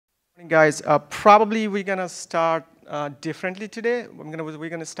Guys, probably we're gonna start differently today. We're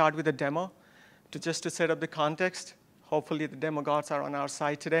gonna start with a demo just to set up the context. Hopefully the demo gods are on our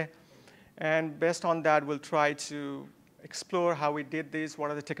side today. And based on that, we'll try to explore how we did this,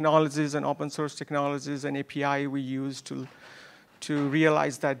 what are the technologies and open source technologies and API we use to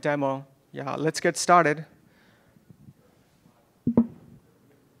realize that demo. Yeah, let's get started.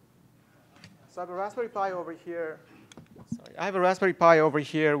 So I have a Raspberry Pi over here. Sorry, I have a Raspberry Pi over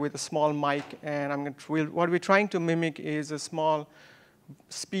here with a small mic, and what we're trying to mimic is a small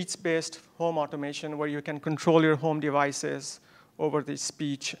speech-based home automation where you can control your home devices over the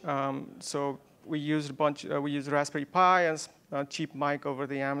speech. So we used Raspberry Pi and a cheap mic over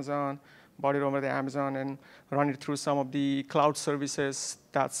the Amazon, bought it over the Amazon, and run it through some of the cloud services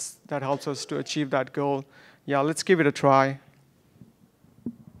that helps us to achieve that goal. Yeah, let's give it a try.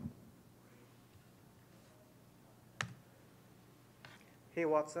 Hey,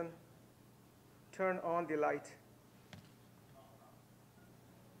 Watson, turn on the light.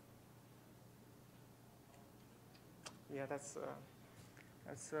 Yeah, that's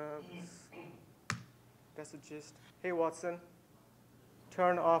the gist. Hey, Watson,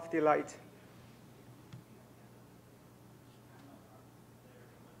 turn off the light.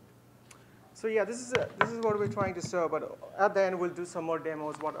 So yeah, this is what we're trying to show, but at the end we'll do some more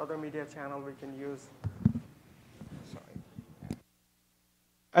demos, what other media channel we can use.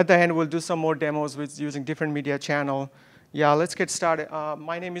 At the end, we'll do some more demos with using different media channel. Yeah, let's get started.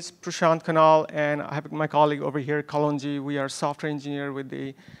 My name is Prashant Khanal, and I have my colleague over here, Kalonji. We are software engineer with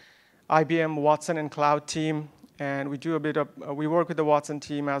the IBM Watson and Cloud team, and we work with the Watson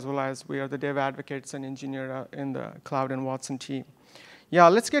team as well as we are the dev advocates and engineer in the Cloud and Watson team. Yeah,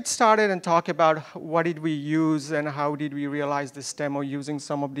 let's get started and talk about what did we use and how did we realize this demo using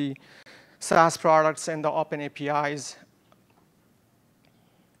some of the SaaS products and the open APIs.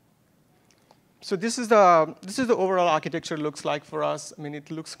 So this is the overall architecture looks like for us. I mean,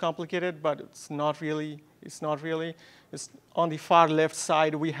 it looks complicated, but it's not really. It's on the far left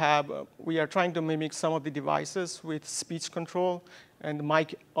side. We are trying to mimic some of the devices with speech control and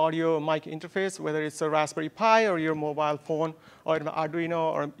mic interface, whether it's a Raspberry Pi or your mobile phone or an Arduino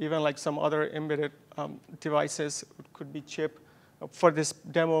or even like some other embedded devices. It could be chip. For this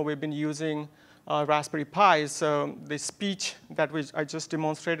demo, we've been using Raspberry Pi. So the speech that I just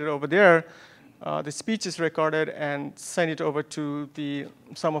demonstrated over there. The speech is recorded and send it over to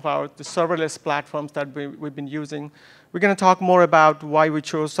some of the serverless platforms that we've been using. We're going to talk more about why we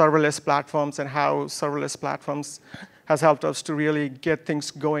chose serverless platforms and how serverless platforms has helped us to really get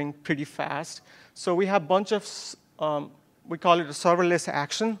things going pretty fast. So we have a bunch of, we call it a serverless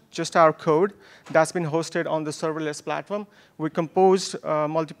action, just our code that's been hosted on the serverless platform. We composed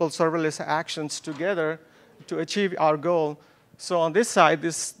multiple serverless actions together to achieve our goal. So on this side,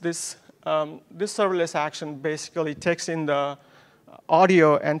 this serverless action basically takes in the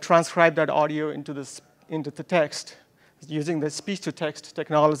audio and transcribe that audio into the text using the speech-to-text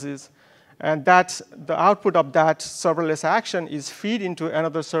technologies. And the output of that serverless action is feed into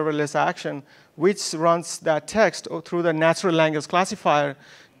another serverless action, which runs that text through the natural language classifier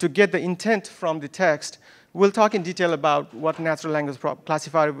to get the intent from the text. We'll talk in detail about what natural language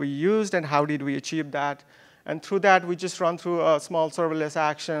classifier we used and how did we achieve that. And through that, we just run through a small serverless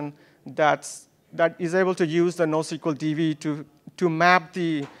action that is able to use the NoSQL DB to map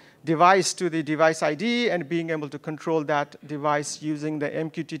the device to the device ID and being able to control that device using the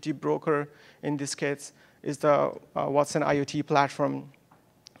MQTT broker. In this case, is the Watson IoT platform.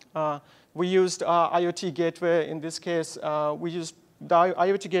 We used IoT gateway. In this case, the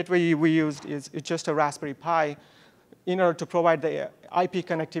IoT gateway we used is just a Raspberry Pi in order to provide the IP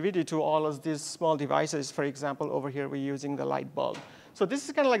connectivity to all of these small devices. For example, over here, we're using the light bulb. So this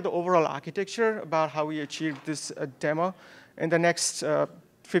is kind of like the overall architecture about how we achieved this demo. In the next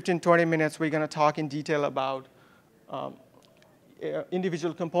 15, 20 minutes, we're going to talk in detail about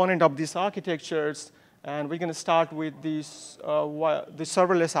individual component of these architectures. And we're going to start with the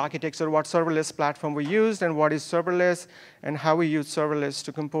serverless architecture, what serverless platform we used, and what is serverless, and how we use serverless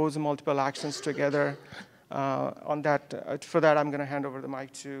to compose multiple actions together. For that, I'm going to hand over the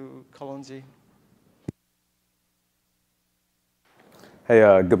mic to Kalonji. Hey,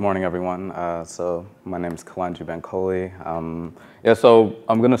 good morning, everyone. So my name is Kalonji Bankole. So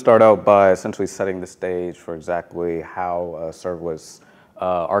I'm going to start out by essentially setting the stage for exactly how serverless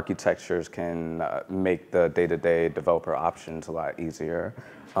architectures can make the day-to-day developer options a lot easier.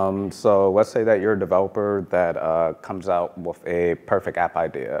 So let's say that you're a developer that comes out with a perfect app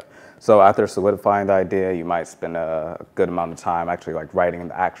idea. So after solidifying the idea, you might spend a good amount of time actually like writing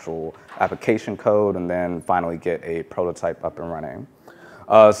the actual application code and then finally get a prototype up and running.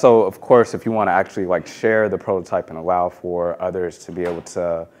 So of course, if you want to actually like share the prototype and allow for others to be able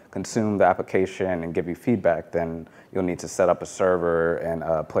to consume the application and give you feedback, then you'll need to set up a server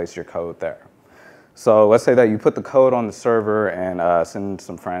and place your code there. So let's say that you put the code on the server and send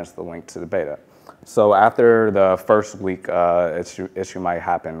some friends the link to the beta. So after the first week, issue might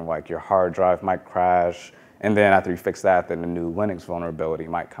happen, like your hard drive might crash, and then after you fix that, then the new Linux vulnerability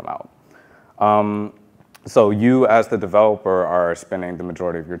might come out. So you as the developer are spending the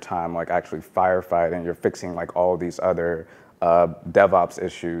majority of your time like actually firefighting, you're fixing like all these other DevOps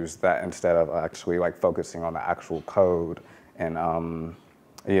issues that instead of actually like focusing on the actual code and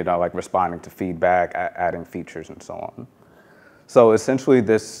you know, like responding to feedback, adding features and so on. So essentially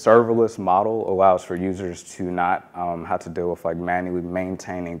this serverless model allows for users to not have to deal with like manually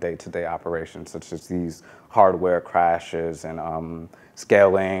maintaining day-to-day operations such as these hardware crashes and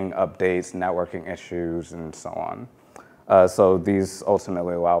scaling, updates, networking issues, and so on. So these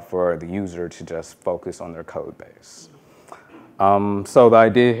ultimately allow for the user to just focus on their code base. So the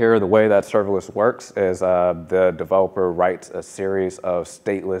idea here, the way that serverless works is the developer writes a series of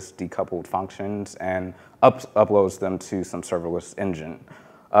stateless decoupled functions and uploads them to some serverless engine.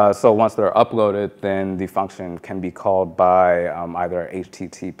 So once they're uploaded, then the function can be called by either a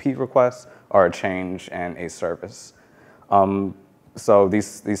HTTP request or a change in a service. So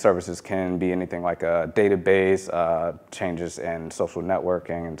these services can be anything like a database, changes in social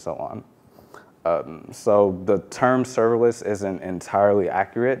networking, and so on. So the term serverless isn't entirely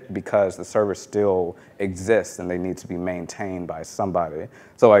accurate because the server still exists and they need to be maintained by somebody.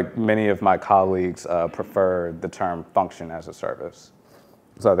 So like many of my colleagues prefer the term function as a service.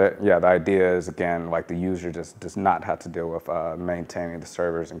 So that, yeah, the idea is again, like the user just does not have to deal with maintaining the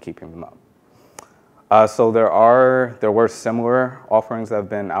servers and keeping them up. So there were similar offerings that have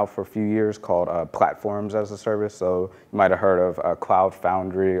been out for a few years called platforms as a service. So you might have heard of Cloud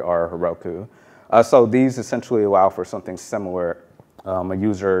Foundry or Heroku. So these essentially allow for something similar. A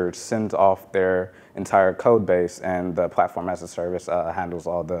user sends off their entire code base and the platform as a service handles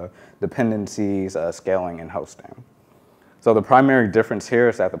all the dependencies, scaling, and hosting. So the primary difference here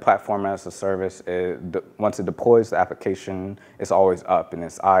is that the platform as a service, once it deploys the application, it's always up and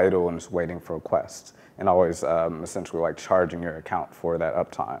it's idle and it's waiting for requests and always essentially like charging your account for that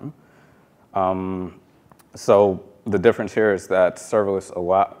uptime. So the difference here is that serverless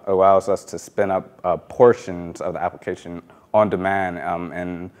allows us to spin up portions of the application on demand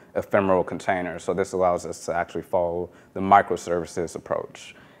in ephemeral containers. So this allows us to actually follow the microservices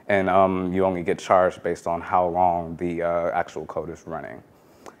approach. And you only get charged based on how long the actual code is running.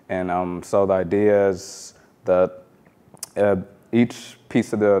 And so the idea is that each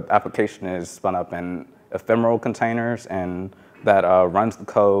piece of the application is spun up in ephemeral containers and that runs the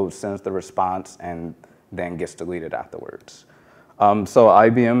code, sends the response, and then gets deleted afterwards. So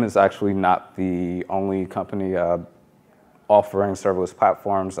IBM is actually not the only company offering serverless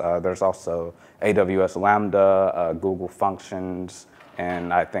platforms. There's also AWS Lambda, Google Functions,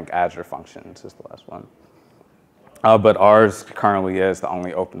 and I think Azure Functions is the last one. But ours currently is the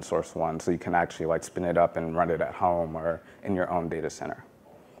only open source one, so you can actually like spin it up and run it at home or in your own data center.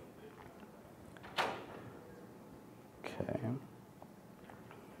 Okay.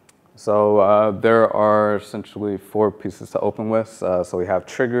 So there are essentially 4 pieces to OpenWhisk. So we have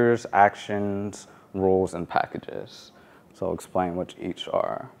triggers, actions, rules, and packages. So I'll explain what each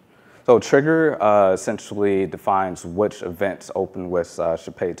are. So trigger essentially defines which events OpenWhisk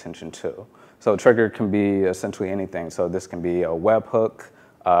should pay attention to. So trigger can be essentially anything. So this can be a webhook.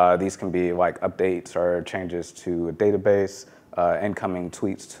 These can be like updates or changes to a database, incoming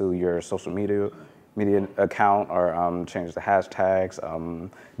tweets to your social media account or change the hashtags,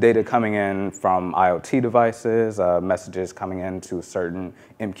 data coming in from IoT devices, messages coming into a certain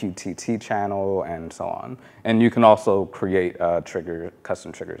MQTT channel, and so on. And you can also create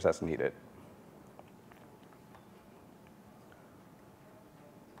custom triggers as needed.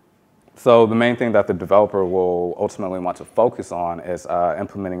 So the main thing that the developer will ultimately want to focus on is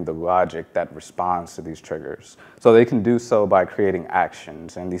implementing the logic that responds to these triggers. So they can do so by creating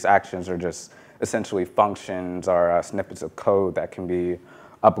actions, and these actions are just essentially functions or snippets of code that can be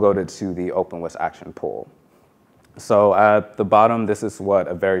uploaded to the OpenWhisk action pool. So at the bottom, this is what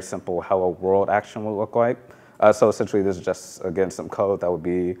a very simple hello world action will look like. So essentially, this is just, again, some code that would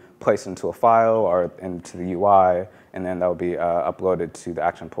be placed into a file or into the UI, and then that would be uploaded to the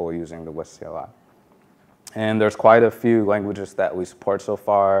action pool using the Whisk CLI. And there's quite a few languages that we support so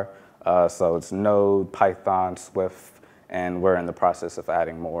far. So it's Node, Python, Swift, and we're in the process of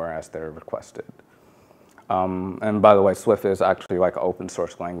adding more as they're requested. And by the way, Swift is actually like an open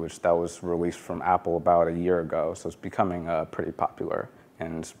source language that was released from Apple about a year ago, so it's becoming pretty popular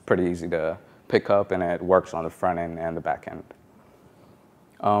and it's pretty easy to pick up, and it works on the front end and the back end.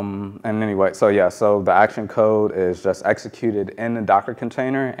 And anyway, so yeah, so the action code is just executed in the Docker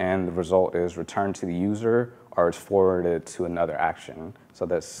container, and the result is returned to the user, or it's forwarded to another action. So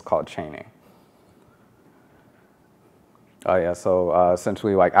that's called chaining. Oh yeah, so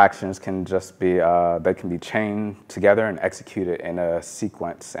essentially like actions can just be, they can be chained together and executed in a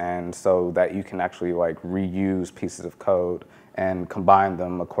sequence, and so that you can actually like reuse pieces of code and combine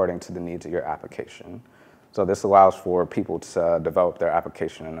them according to the needs of your application. So this allows for people to develop their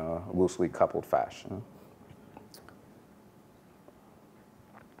application in a loosely coupled fashion.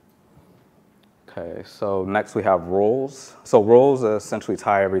 Okay, so next we have roles. So roles essentially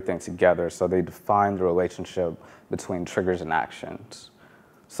tie everything together, so they define the relationship between triggers and actions.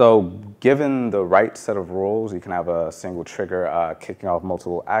 So given the right set of rules, you can have a single trigger kicking off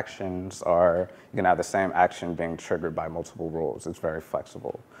multiple actions, or you can have the same action being triggered by multiple rules. It's very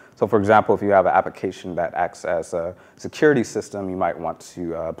flexible. So for example, if you have an application that acts as a security system, you might want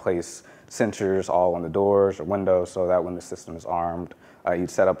to place sensors all on the doors or windows so that when the system is armed, you'd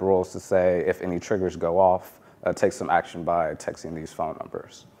set up rules to say if any triggers go off, take some action by texting these phone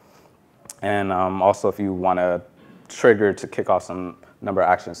numbers. And also if you want to trigger to kick off some number of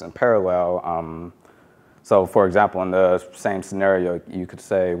actions in parallel. So for example, in the same scenario, you could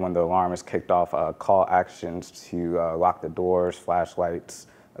say when the alarm is kicked off, call actions to lock the doors, flashlights,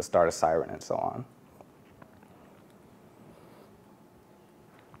 start a siren, and so on.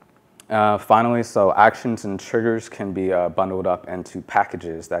 Finally, so actions and triggers can be bundled up into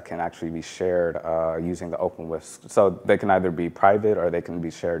packages that can actually be shared using the OpenWhisk. So they can either be private or they can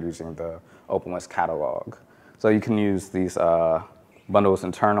be shared using the OpenWhisk catalog. So you can use these bundles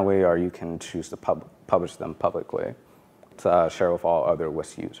internally, or you can choose to publish them publicly to share with all other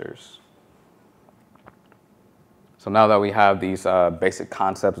Whisk users. So now that we have these basic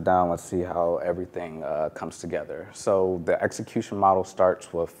concepts down, let's see how everything comes together. So the execution model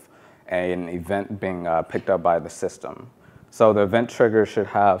starts with an event being picked up by the system. So the event trigger should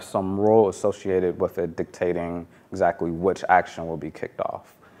have some role associated with it dictating exactly which action will be kicked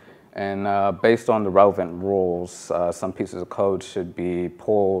off. And based on the relevant rules, some pieces of code should be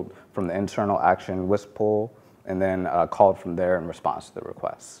pulled from the internal action Whisk pull, and then called from there in response to the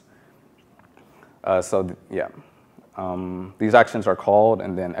request. These actions are called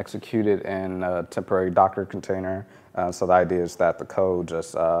and then executed in a temporary Docker container. So the idea is that the code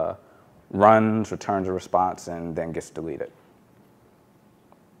just runs, returns a response, and then gets deleted.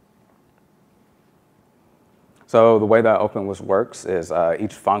 So the way that OpenWhisk works is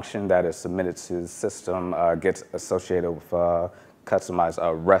each function that is submitted to the system gets associated with a customized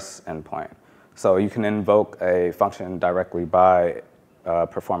REST endpoint. So you can invoke a function directly by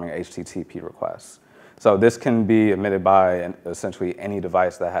performing HTTP requests. So this can be emitted by essentially any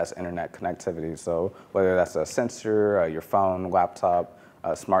device that has internet connectivity. So whether that's a sensor, your phone, laptop,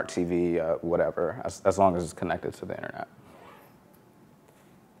 smart TV, whatever, as long as it's connected to the internet.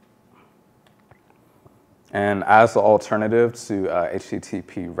 And as the alternative to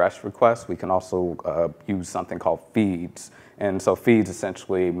HTTP REST requests, we can also use something called feeds. And so feeds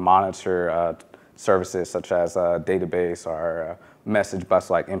essentially monitor services such as a database or a message bus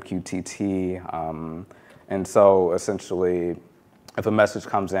like MQTT. And so essentially, if a message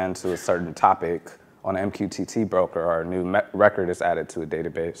comes in to a certain topic on an MQTT broker or a new record is added to a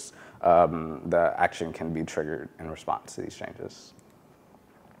database, the action can be triggered in response to these changes.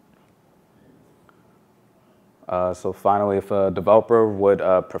 So finally, if a developer would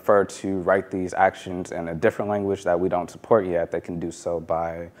prefer to write these actions in a different language that we don't support yet, they can do so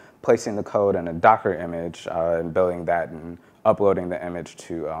by placing the code in a Docker image and building that and uploading the image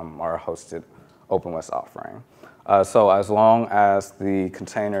to our hosted OpenWhisk offering. So as long as the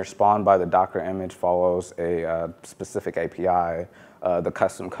container spawned by the Docker image follows a specific API, the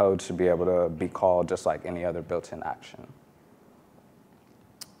custom code should be able to be called just like any other built-in action.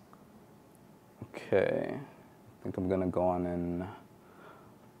 Okay. I think I'm going to go on and,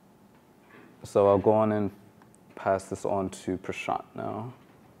 so I'll go on and pass this on to Prashant now.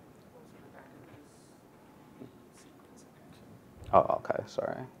 Oh, okay,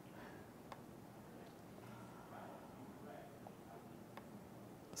 sorry.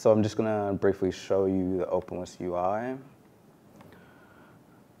 So I'm just going to briefly show you the OpenWhisk UI.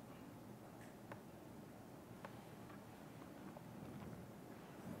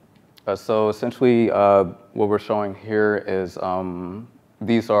 So essentially, what we're showing here is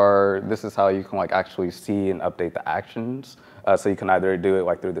this is how you can like actually see and update the actions. So you can either do it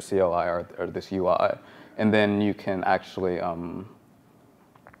like through the CLI or this UI, and then you can actually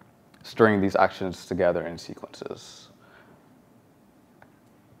string these actions together in sequences.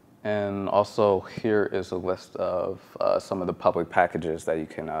 And also here is a list of some of the public packages that you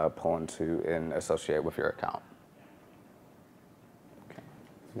can pull into and associate with your account.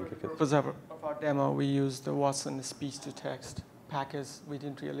 For the purpose of our demo, we used the Watson speech-to-text package. We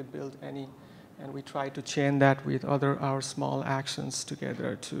didn't really build any, and we tried to chain that with our small actions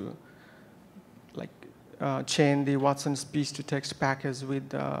together to chain the Watson speech-to-text package with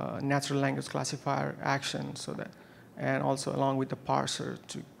the natural language classifier action, so that, and also along with the parser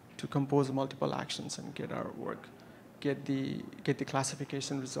to compose multiple actions and get our work, get the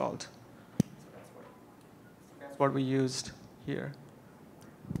classification result. So that's what we used here.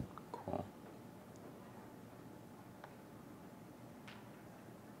 Cool.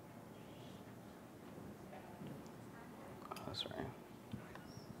 That's right.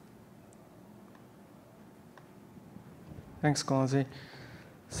 Thanks, Kalonji.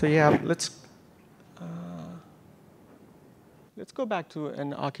 So yeah, let's go back to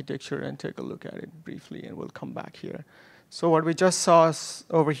an architecture and take a look at it briefly, and we'll come back here. So what we just saw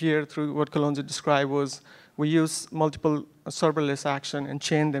over here through what Kalonji described was we use multiple serverless action and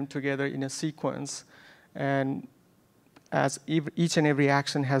chain them together in a sequence, and as each and every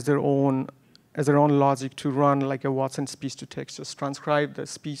action has their own logic to run like a Watson speech-to-text, just transcribe the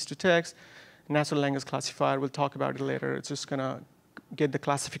speech-to-text. Natural language classifier, we'll talk about it later. It's just gonna get the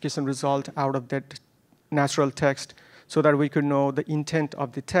classification result out of that natural text so that we could know the intent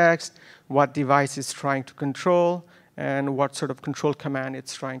of the text, what device is trying to control, and what sort of control command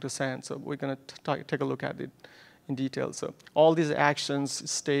it's trying to send. So we're gonna take a look at it in detail. So all these actions,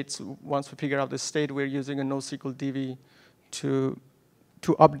 states, once we figure out the state, we're using a NoSQL DB to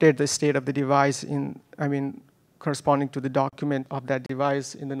update the state of the device corresponding to the document of that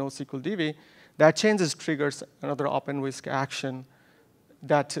device in the NoSQL DB. That changes triggers another OpenWhisk action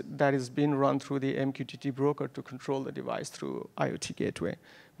that is being run through the MQTT broker to control the device through IoT gateway.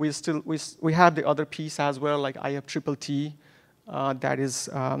 We have the other piece as well, like IFTTT.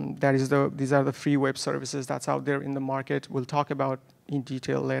 These are the free web services that's out there in the market. We'll talk about in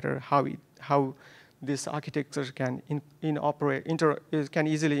detail later how this architecture can can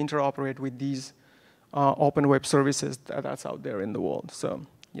easily interoperate with these open web services that's out there in the world. So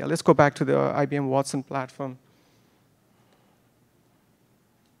yeah, let's go back to the IBM Watson platform.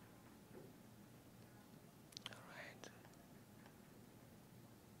 All right.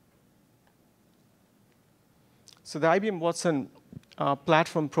 So the IBM Watson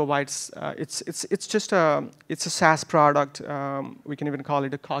platform provides it's a SaaS product. We can even call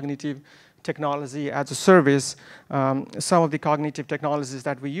it a cognitive technology as a service. Some of the cognitive technologies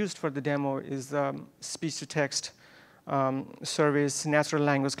that we used for the demo is speech-to-text service, natural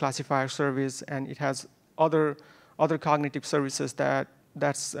language classifier service, and it has other cognitive services that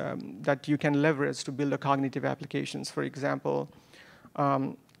you can leverage to build a cognitive applications. For example,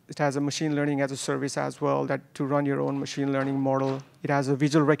 it has a machine learning as a service as well, that to run your own machine learning model. It has a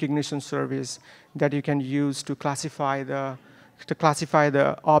visual recognition service that you can use to classify the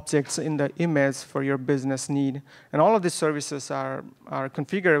objects in the image for your business need. And all of these services are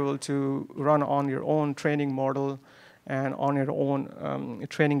configurable to run on your own training model and on your own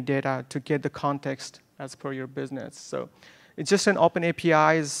training data to get the context as per your business. So it's just an open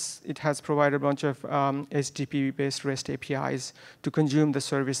APIs. It has provided a bunch of HTTP-based REST APIs to consume the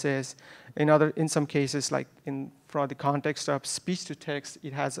services. In some cases, like for the context of speech-to-text,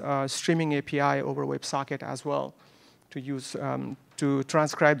 it has a streaming API over WebSocket as well, to use to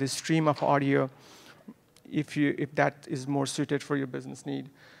transcribe the stream of audio if that is more suited for your business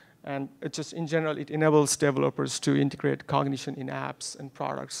need. And it just, in general, it enables developers to integrate cognition in apps and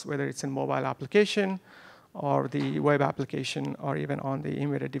products, whether it's in mobile application or the web application or even on the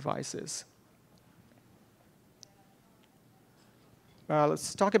embedded devices.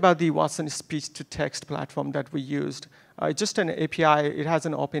 Let's talk about the Watson speech-to-text platform that we used. It's just an API. It has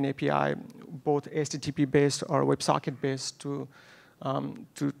an open API, both HTTP-based or WebSocket-based, to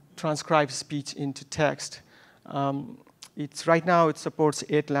transcribe speech into text. Right now it supports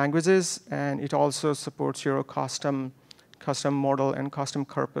 8 languages, and it also supports your custom model and custom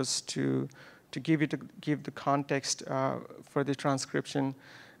corpus to give the context for the transcription.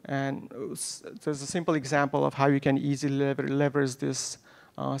 And there's a simple example of how you can easily leverage this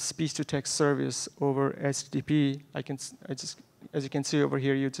speech-to-text service over HTTP. As you can see over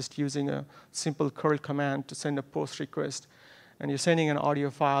here, you're just using a simple curl command to send a post request, and you're sending an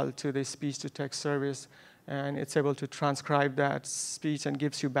audio file to the speech-to-text service, and it's able to transcribe that speech and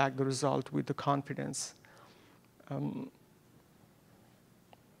gives you back the result with the confidence.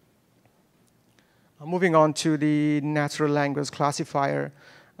 Moving on to the natural language classifier.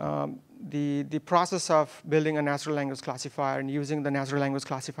 the process of building a natural language classifier and using the natural language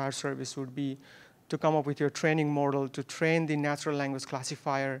classifier service would be to come up with your training model to train the natural language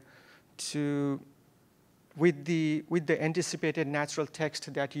classifier with the anticipated natural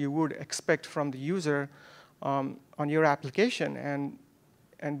text that you would expect from the user on your application,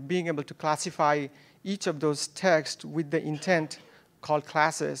 and being able to classify each of those texts with the intent called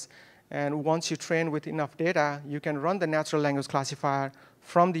classes. And once you train with enough data, you can run the natural language classifier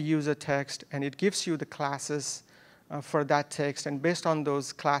from the user text, and it gives you the classes for that text. And based on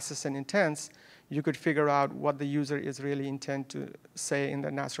those classes and intents, you could figure out what the user is really intent to say in the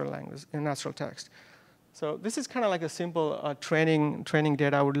natural language, in natural text. So this is kind of like a simple training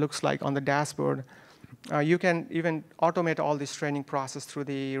data would looks like on the dashboard. You can even automate all this training process through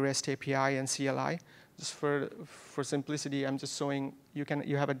the REST API and CLI. Just for simplicity, I'm just showing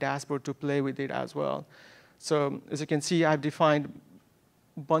you have a dashboard to play with it as well. So as you can see, I've defined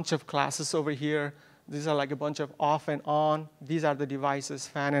a bunch of classes over here. These are like a bunch of off and on. These are the devices,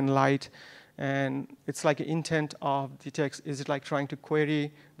 fan and light. And it's like an intent of the text. Is it like trying to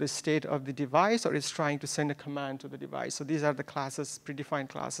query the state of the device, or is trying to send a command to the device? So these are the classes, predefined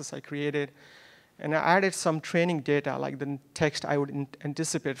classes I created. And I added some training data, like the text I would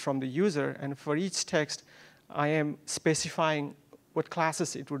anticipate from the user. And for each text, I am specifying what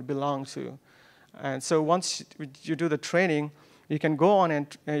classes it would belong to. And so once you do the training, you can go on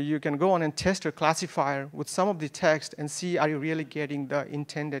and test your classifier with some of the text and see, are you really getting the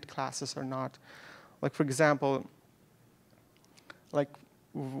intended classes or not? Like for example, like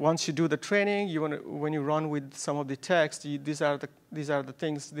once you do the training, when you run with some of the text, these are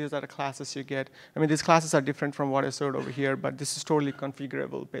the classes you get. I mean, these classes are different from what I showed over here, but this is totally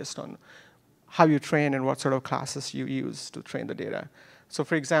configurable based on how you train and what sort of classes you use to train the data. So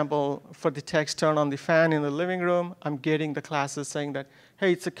for example, for the text turn on the fan in the living room, I'm getting the classes saying that,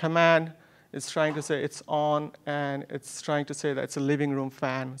 hey, it's a command. It's trying to say it's on, and it's trying to say that it's a living room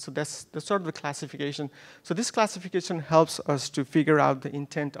fan. So that's sort of the classification. So this classification helps us to figure out the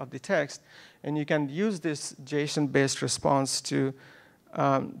intent of the text. And you can use this JSON-based response to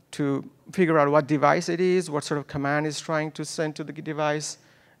figure out what device it is, what sort of command is trying to send to the device,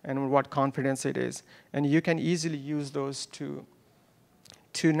 and what confidence it is. And you can easily use those to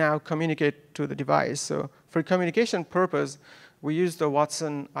now communicate to the device. So for communication purpose, we use the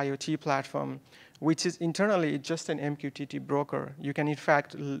Watson IoT platform, which is internally just an MQTT broker. You can, in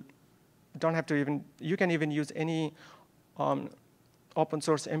fact, you can even use any open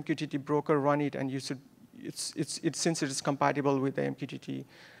source MQTT broker, run it, and use it. Since it is compatible with the MQTT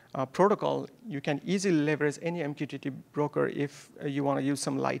protocol, you can easily leverage any MQTT broker if you want to use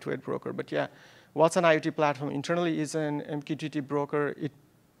some lightweight broker. But yeah, Watson IoT platform internally is an MQTT broker.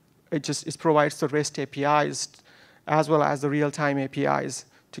 It provides the REST APIs as well as the real-time APIs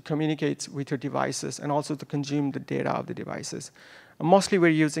to communicate with your devices and also to consume the data of the devices. Mostly we're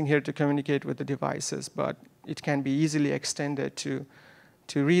using here to communicate with the devices, but it can be easily extended to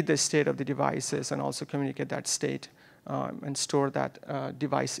read the state of the devices and also communicate that state and store that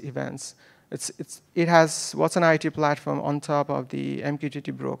device events. It has Watson IoT platform on top of the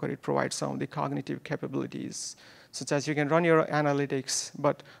MQTT broker. It provides some of the cognitive capabilities, such as you can run your analytics,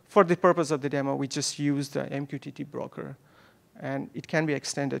 but for the purpose of the demo, we just use the MQTT broker, and it can be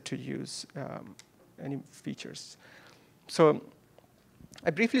extended to use any features. So I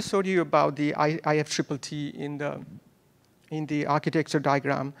briefly showed you about the IFTTT in the architecture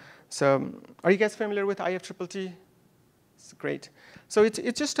diagram. So are you guys familiar with IFTTT? It's great. So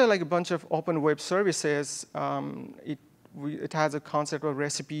it's just like a bunch of open web services. It has a concept of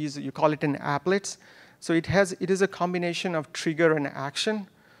recipes. You call it an applet. So it is a combination of trigger and action.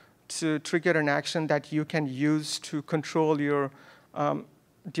 To trigger an action that you can use to control your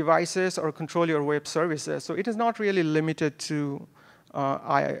devices or control your web services. So it is not really limited to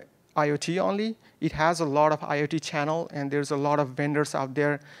IoT only. It has a lot of IoT channel, and there's a lot of vendors out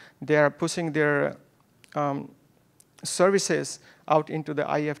there. They are pushing their services out into the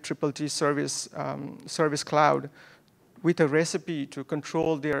IFTTT service cloud with a recipe to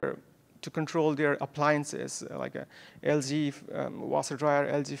control their appliances, like a LG washer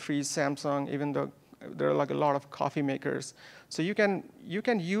dryer, LG fridge, Samsung, even though there are like a lot of coffee makers. So you can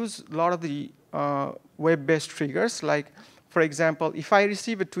use a lot of the web-based triggers. Like, for example, if I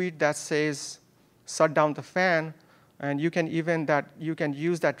receive a tweet that says, shut down the fan, and you can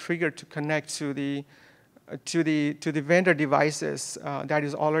use that trigger to connect to the vendor devices that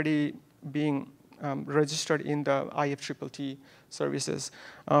is already being registered in the IFTTT services.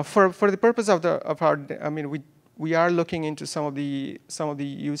 For the purpose of our, I mean, we are looking into some of the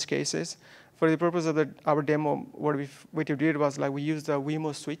use cases. For the purpose of our demo, what we did was like we used the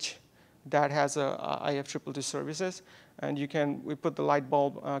Wemo switch that has a IFTTT services, and we put the light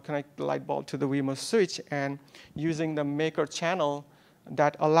bulb, connect the light bulb to the Wemo switch, and using the maker channel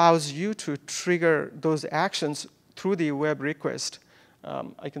that allows you to trigger those actions through the web request.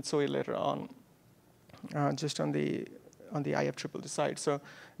 I can show you later on, just on the IFTTT side. So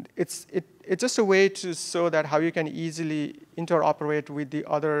it's just a way to show that how you can easily interoperate with the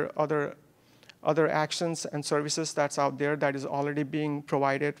other actions and services that's out there that is already being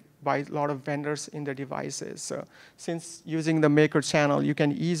provided by a lot of vendors in the devices. So since using the maker channel, you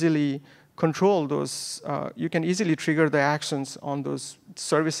can easily control those, you can easily trigger the actions on those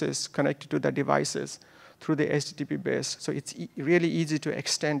services connected to the devices through the HTTP base. So it's really easy to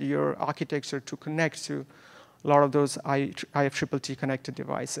extend your architecture to connect to a lot of those IFTTT connected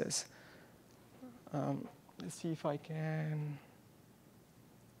devices. Let's see if I can.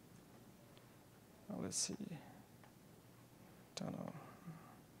 Let's see. Don't know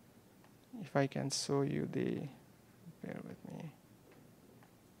if I can show you the. Bear with me.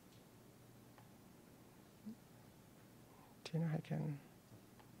 Do you know I can?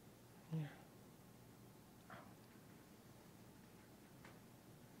 Yeah.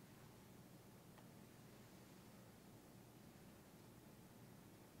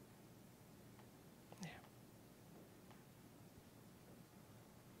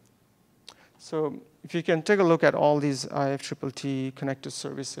 So if you can take a look at all these IFTTT connected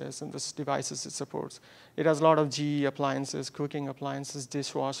services and the devices it supports, it has a lot of GE appliances, cooking appliances,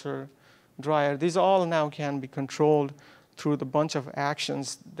 dishwasher, dryer. These all now can be controlled through the bunch of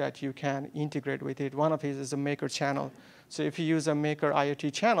actions that you can integrate with it. One of it is a maker channel. So if you use a maker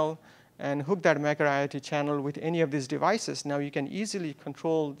IoT channel and hook that maker IoT channel with any of these devices, now you can easily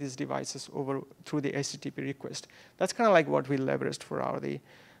control these devices over through the HTTP request. That's kind of like what we leveraged for the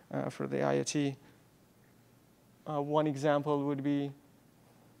IoT. One example would be,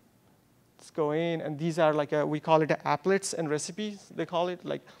 let's go in, and these are like we call it applets and recipes, they call it.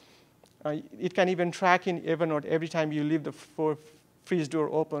 Like, it can even track in Evernote every time you leave the fridge door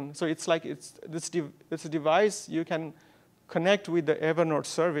open. So it's like it's a device you can connect with the Evernote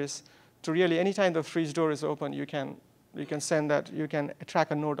service to really, anytime the fridge door is open, you can send that, you can track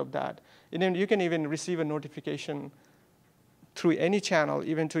a note of that. And then you can even receive a notification through any channel,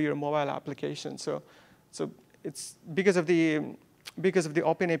 even to your mobile application. So it's because of the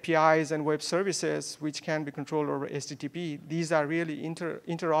open APIs and web services, which can be controlled over HTTP, these are really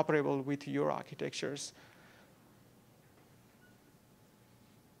interoperable with your architectures.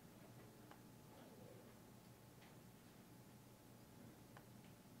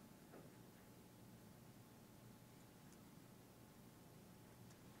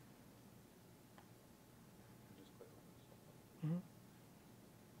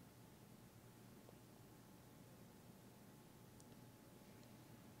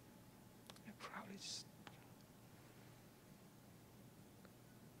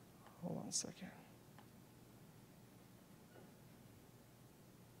 Hold on a second.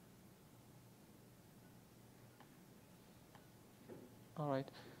 All right.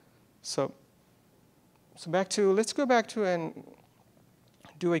 So let's go back to and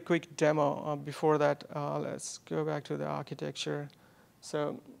do a quick demo. Before that, let's go back to the architecture.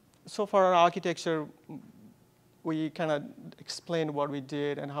 So far our architecture, we kind of explained what we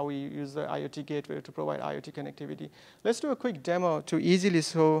did and how we use the IoT gateway to provide IoT connectivity. Let's do a quick demo to easily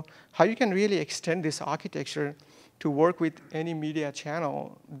show how you can really extend this architecture to work with any media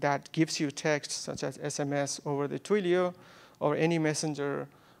channel that gives you text, such as SMS over the Twilio or any messenger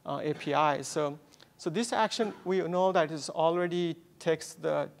API. So this action, we know that is already text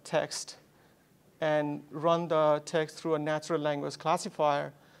the text and run the text through a natural language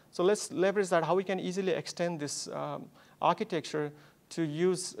classifier. So let's leverage that, how we can easily extend this architecture to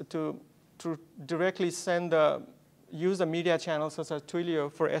directly use a media channel such as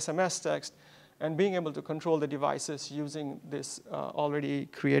Twilio for SMS text, and being able to control the devices using this already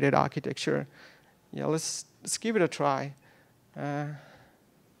created architecture. Yeah, let's give it a try.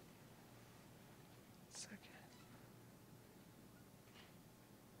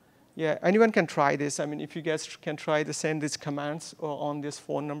 Yeah, anyone can try this. I mean, if you guys can try to send these commands on this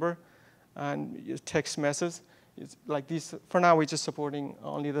phone number and text message, it's like these. For now, we're just supporting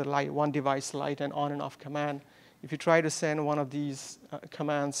only the light, one device light and on and off command. If you try to send one of these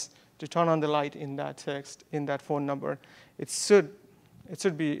commands to turn on the light in that text, in that phone number, it should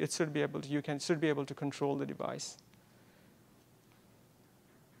be able to control the device.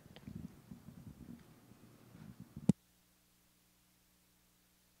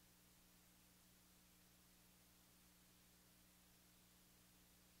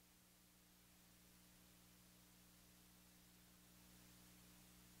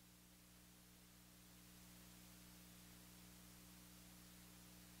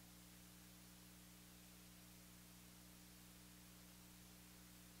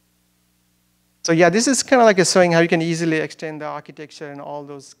 So yeah, this is kind of like a showing how you can easily extend the architecture and all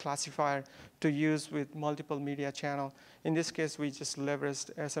those classifier to use with multiple media channel. In this case, we just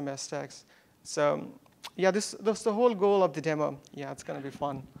leveraged SMS text. So yeah, that's the whole goal of the demo. Yeah, it's going to be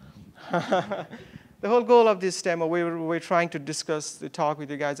fun. The whole goal of this demo, we're trying to discuss, the talk with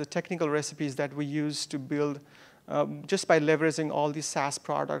you guys, the technical recipes that we use to build, just by leveraging all these SaaS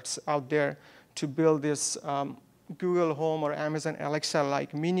products out there to build this Google Home or Amazon Alexa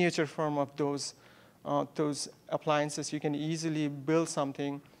like miniature form of those appliances. You can easily build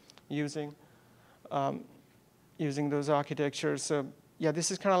something using using those architectures. So yeah,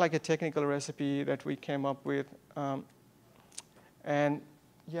 this is kind of like a technical recipe that we came up with. And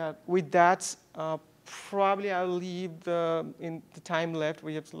yeah, with that, probably I'll leave in the time left.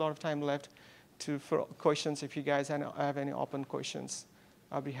 We have a lot of time left for questions. If you guys have any open questions,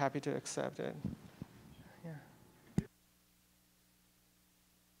 I'll be happy to accept it. Yeah.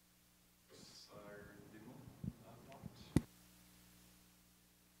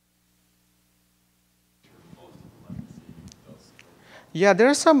 Yeah, there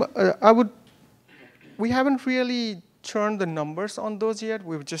are some. We haven't really turned the numbers on those yet.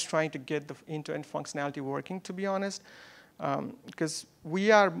 We're just trying to get the end-to-end functionality working, to be honest. Because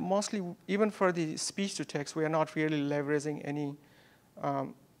we are mostly, even for the speech-to-text, we are not really leveraging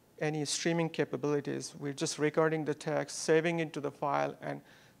any streaming capabilities. We're just recording the text, saving it to the file, and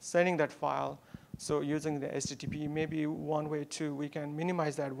sending that file. So using the HTTP, maybe one way too we can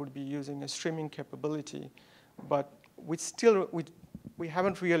minimize that would be using a streaming capability. But we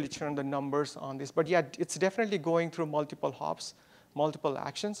haven't really turned the numbers on this. But yeah, it's definitely going through multiple hops, multiple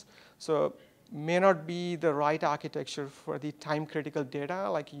actions. So may not be the right architecture for the time-critical data,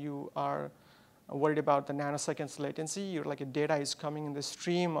 like you are worried about the nanoseconds latency. You're like, a data is coming in the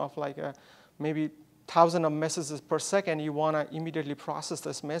stream of like maybe 1,000 of messages per second. You want to immediately process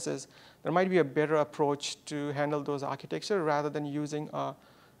this message. There might be a better approach to handle those architecture rather than using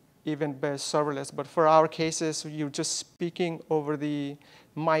event-based serverless. But for our cases, you're just speaking over the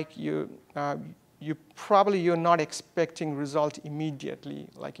mic. You're not expecting result immediately,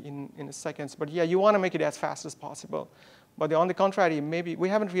 like in seconds. But yeah, you want to make it as fast as possible. But on the contrary, maybe we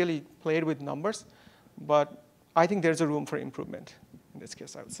haven't really played with numbers, but I think there's a room for improvement in this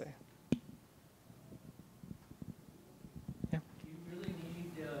case, I would say. Yeah. Do you really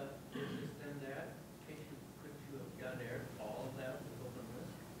need this and that? Could you have done all of that with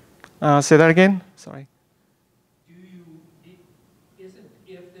OpenWhisk? Say that again. Sorry. Isn't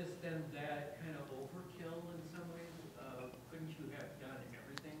if this then that kind of overkill in some ways? Couldn't you have done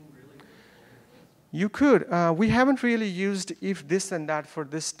everything really with OpenWhisk? You could. We haven't really used if this and that for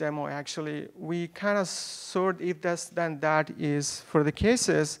this demo, actually. We kind of sort if this then that is for the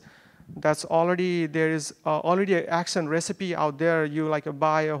cases that's already, there is already an action recipe out there. You like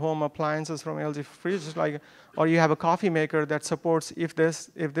buy a home appliances from LG Fridge, or you have a coffee maker that supports if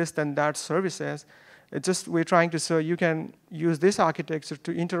this then that services. It's just we're trying to so you can use this architecture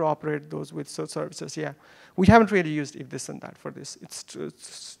to interoperate those with services. Yeah, we haven't really used if this and that for this.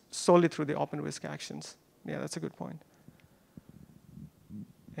 It's solely through the OpenWhisk actions. Yeah, that's a good point.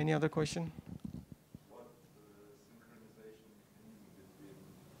 Any other question? What synchronization mechanism between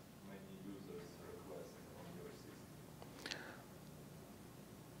many users' requests on your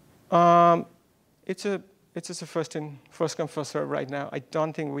system? It's just a first come first serve right now. I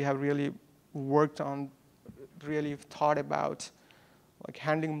don't think we have really thought about like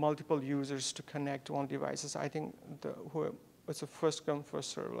handling multiple users to connect to one devices. I think it's a first come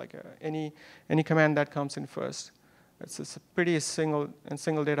first serve, like any command that comes in first. It's a pretty single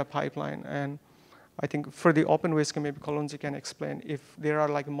data pipeline, and I think for the OpenWhisk, maybe Kalonji can explain if there are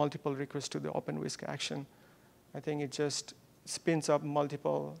like multiple requests to the OpenWhisk action. I think it just spins up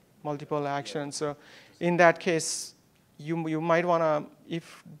multiple actions. So in that case, you might want to,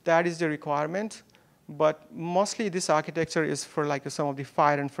 if that is the requirement, but mostly this architecture is for like some of the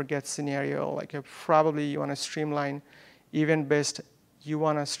fire and forget scenario. Like probably you want to streamline event-based, you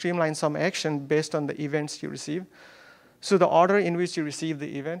want to streamline some action based on the events you receive. So the order in which you receive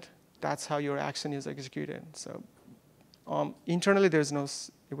the event, that's how your action is executed. So internally,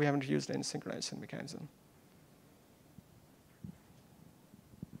 we haven't used any synchronization mechanism.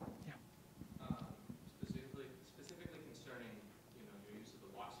 Specifically concerning, your use of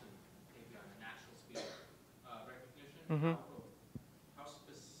the Watson API and the natural speed recognition. Mm-hmm. How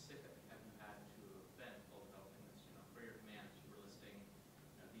specific have you had to have been while developing this? For your commands, you were listing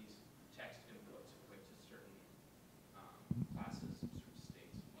these text inputs equate to certain classes, certain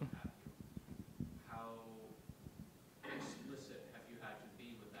states, what have you. How explicit have you had to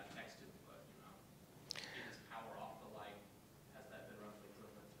be with that text input?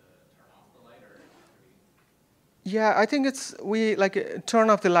 Yeah, I think turn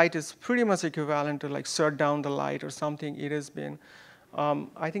off the light is pretty much equivalent to like shut down the light or something. It has been.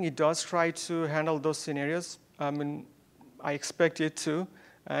 I think it does try to handle those scenarios. I mean, I expect it to,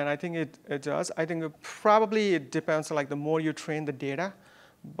 and I think it does. I think probably it depends on like the more you train the data,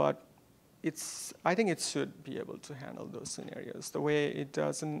 but I think it should be able to handle those scenarios. The way it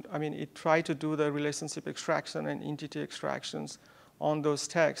doesn't, I mean, it tried to do the relationship extraction and entity extractions on those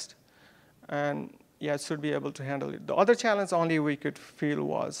texts, and yeah, it should be able to handle it. The other challenge only we could feel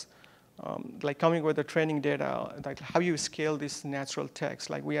was like coming with the training data, like how you scale this natural text.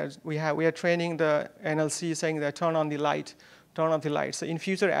 Like we are training the NLC saying that turn on the light, turn off the light. So in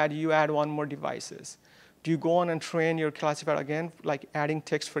future you add one more devices. Do you go on and train your classifier again, like adding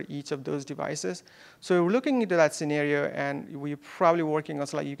text for each of those devices? So we're looking into that scenario, and we're probably working on,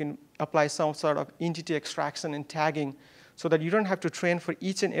 so like you can apply some sort of entity extraction and tagging so that you don't have to train for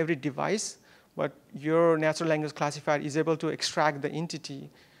each and every device, but your natural language classifier is able to extract the entity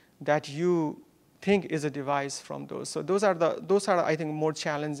that you think is a device from those. So those are I think, more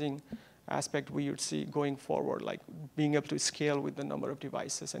challenging aspect we would see going forward, like being able to scale with the number of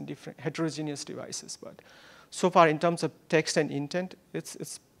devices and different heterogeneous devices. But so far, in terms of text and intent, it's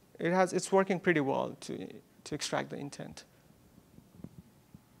working pretty well to extract the intent.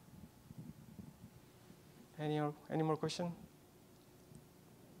 Any more question?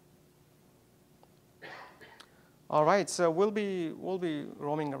 All right, so we'll be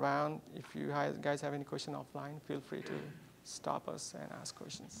roaming around. If you guys have any question offline, feel free to stop us and ask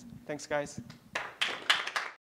questions. Thanks, guys.